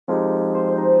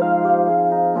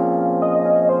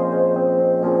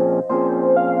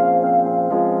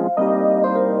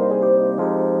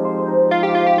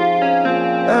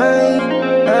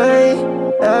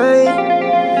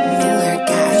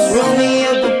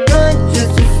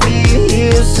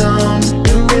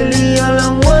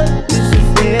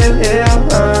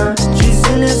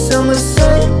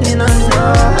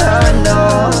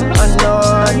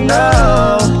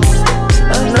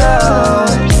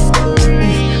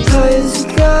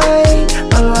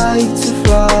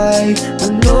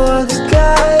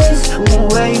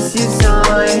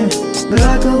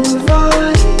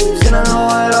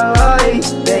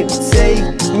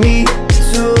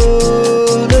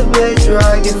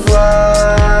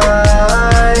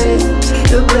fly,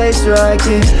 the place where I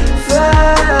can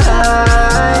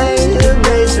fly, the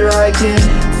place where I can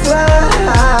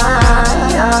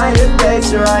fly, the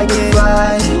place where I can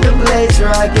fly, the place where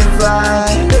I can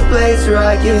fly, the place where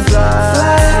I can fly,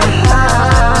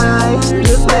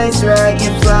 the place where I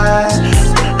can fly,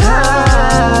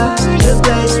 the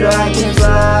place where I can fly, the place where I can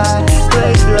fly, the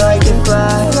place where I can fly,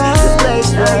 the place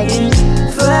where I can fly,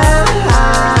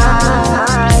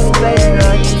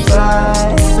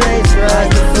 the place where I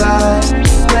can fly,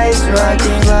 the place where I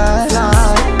can fly,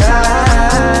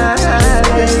 the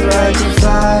place where I can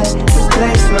fly, the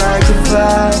place where I can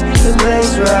fly, the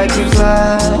place where I can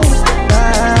fly,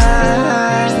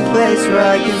 the place where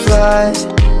I can fly.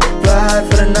 Fly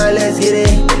for the night, let's get it.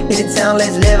 Hit the town,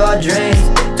 let's live our dreams.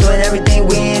 Doing everything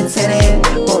we intended.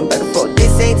 Going back and forth,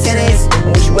 this ain't tennis.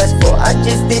 And what you ask for, I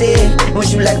just did it. And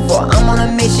what you lack for, I'm on a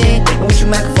mission. And what you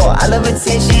mac for, I love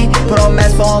attention. Put on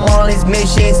masks for, I'm on these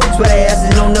missions. Swear they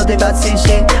asses know nothing about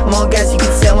tension. I'm on gas, you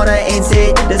can tell when I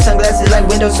entered. The sunglasses like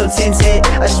windows so tinted.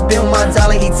 I just built my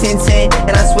dollar, he tinted.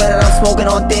 And I swear that I'm smoking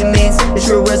on thin mints. It's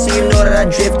real so you know that I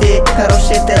drifted. Pedal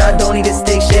shit that I don't need a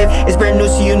stick shift. It's brand new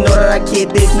so you know that I kid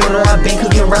this. Know that I've been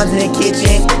cooking rhymes in the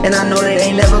kitchen. And I know that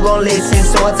they never gon' listen.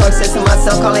 So I talk sex to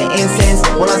myself, call it incense.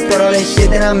 When I spit all that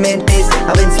shit, then I meant this.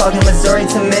 I've been talking Missouri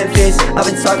to Memphis. I've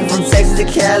been talking from Texas to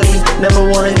Cali. Never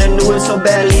wanted to know it so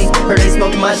badly. Heard they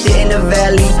smoking my shit in the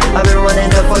valley. I've been running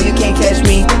up, oh you can't catch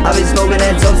me. I've been smoking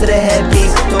that dope to the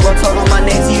headpiece. Don't go talk on my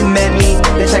name till you met me.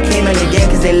 Bitch, I came in the game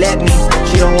cause they let me.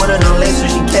 She don't want no lace so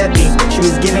she kept me. She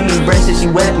was giving me breast so she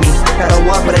wet me. Gotta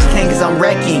walk with a cane cause I'm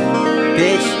wrecking.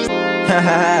 Bitch,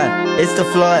 haha, it's the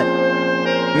flood.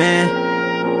 Man,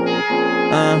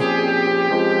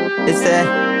 it's that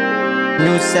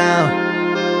new sound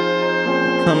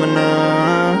coming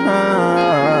on.